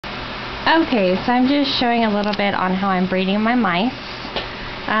Okay, so I'm just showing a little bit on how I'm breeding my mice.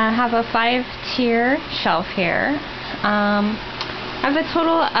 I have a 5-tier shelf here. I have a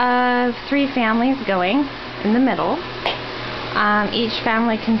total of 3 families going in the middle. Each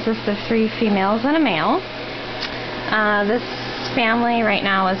family consists of 3 females and a male. This family right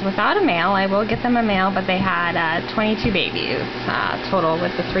now is without a male. I will get them a male, but they had 22 babies total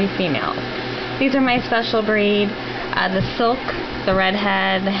with the 3 females. These are my special breed, the silk, the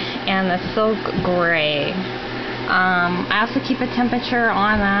redhead, and the silk gray. I also keep a temperature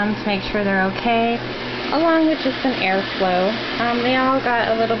on them to make sure they're okay, along with just an airflow. They all got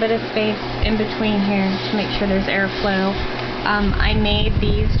a little bit of space in between here to make sure there's airflow. I made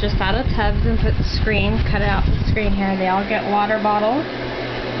these just out of tubs and put the screen, cut out the screen here. They all get water bottles.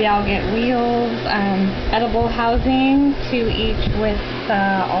 They all get wheels, edible housing to each with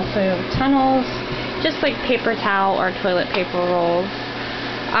also tunnels, just like paper towel or toilet paper rolls.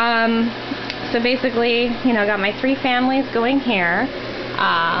 So basically, you know, got my 3 families going here,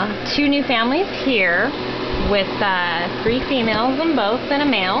 2 new families here with 3 females in both and a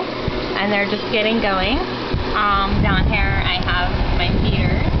male, and they're just getting going. Down here I have my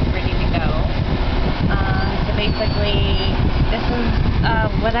feeders ready to go. So basically this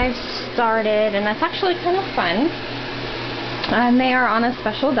is what I've started, and that's actually kind of fun. And they are on a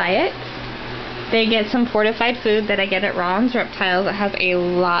special diet. They get some fortified food that I get at Ron's Reptiles that has a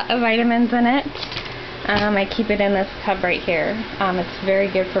lot of vitamins in it. I keep it in this tub right here. It's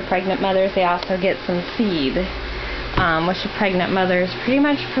very good for pregnant mothers. They also get some seed, which the pregnant mothers pretty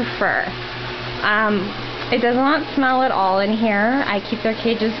much prefer. It does not smell at all in here. I keep their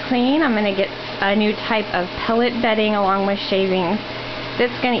cages clean. I'm going to get a new type of pellet bedding along with shavings.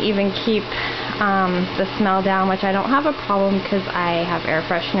 That's going to even keep the smell down, which I don't have a problem because I have air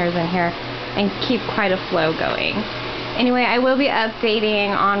fresheners in here and keep quite a flow going. Anyway, I will be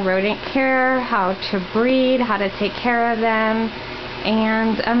updating on rodent care, how to breed, how to take care of them,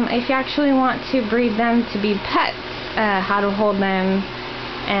 and if you actually want to breed them to be pets, how to hold them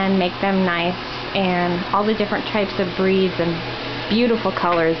and make them nice, and all the different types of breeds and beautiful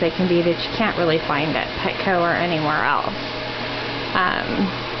colors they can be that you can't really find at Petco or anywhere else.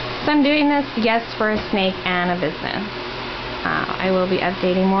 So I'm doing this, yes, for a snake and a business. I will be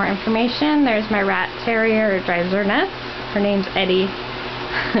updating more information. There's my rat terrier who drives her nuts. Her name's Eddie.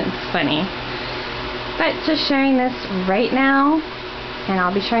 It's funny. But just sharing this right now, and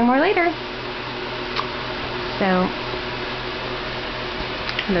I'll be sharing more later. So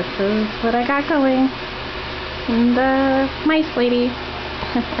this is what I got going. And the mice lady.